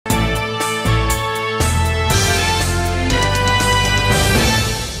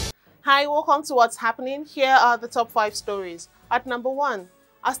Hi, welcome to What's Happening. Here are the top 5 stories. At number 1,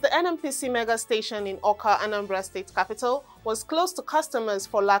 as the NNPC mega station in Awka, Anambra State capital, was closed to customers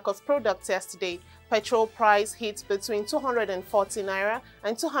for lack of products yesterday, petrol price hit between 240 naira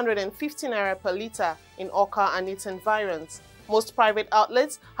and 250 naira per litre in Awka and its environs. Most private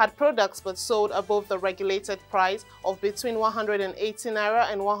outlets had products but sold above the regulated price of between 180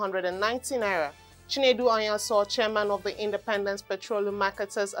 naira and 190 naira. Chinedu Anyaso, chairman of the Independent Petroleum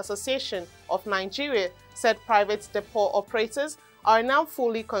Marketers Association of Nigeria, said private depot operators are now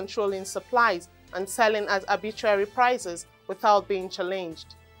fully controlling supplies and selling at arbitrary prices without being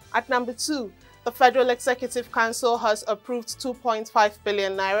challenged. At number 2, the Federal Executive Council has approved 2.5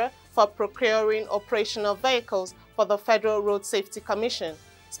 billion naira for procuring operational vehicles for the Federal Road Safety Commission.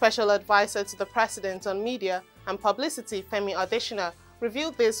 Special Advisor to the President on Media and Publicity, Femi Adesina,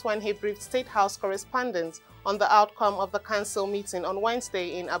 revealed this when he briefed State House correspondents on the outcome of the council meeting on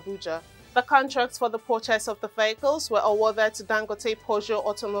Wednesday in Abuja. The contracts for the purchase of the vehicles were awarded to Dangote Peugeot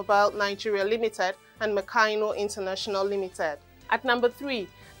Automobile Nigeria Limited and Meccano International Limited. At number 3,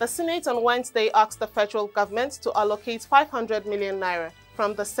 the Senate on Wednesday asked the federal government to allocate 500 million naira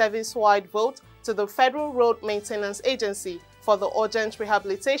from the service-wide vote to the Federal Road Maintenance Agency for the urgent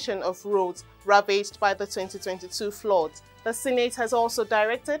rehabilitation of roads ravaged by the 2022 floods. The Senate has also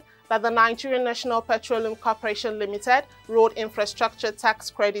directed that the Nigerian National Petroleum Corporation Limited Road Infrastructure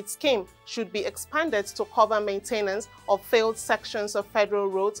Tax Credit Scheme should be expanded to cover maintenance of failed sections of federal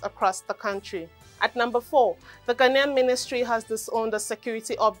roads across the country. At number 4, the Ghanaian ministry has disowned a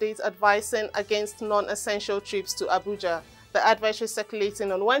security update advising against non-essential trips to Abuja. The advisory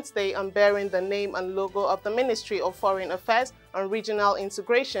circulating on Wednesday and bearing the name and logo of the Ministry of Foreign Affairs and Regional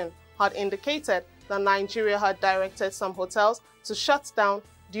Integration had indicated that Nigeria had directed some hotels to shut down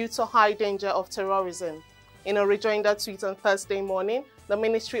due to high danger of terrorism. In a rejoinder tweet on Thursday morning, the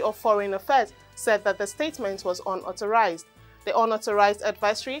Ministry of Foreign Affairs said that the statement was unauthorized. The unauthorized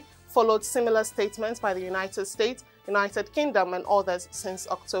advisory followed similar statements by the United States, United Kingdom and others since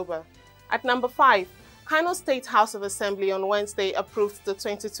October. At number 5, Kano State House of Assembly on Wednesday approved the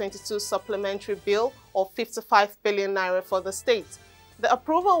 2022 supplementary bill of 55 billion naira for the state. The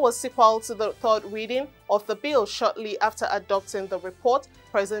approval was sequel to the third reading of the bill shortly after adopting the report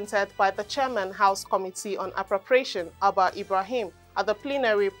presented by the Chairman House Committee on Appropriation, Abba Ibrahim, at the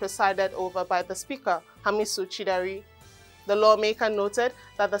plenary presided over by the Speaker, Hamisu Chidari. The lawmaker noted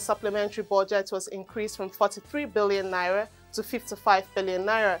that the supplementary budget was increased from 43 billion naira to 55 billion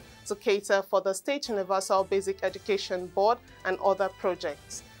naira to cater for the State Universal Basic Education Board and other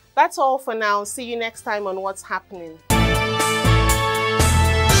projects. That's all for now. See you next time on What's Happening.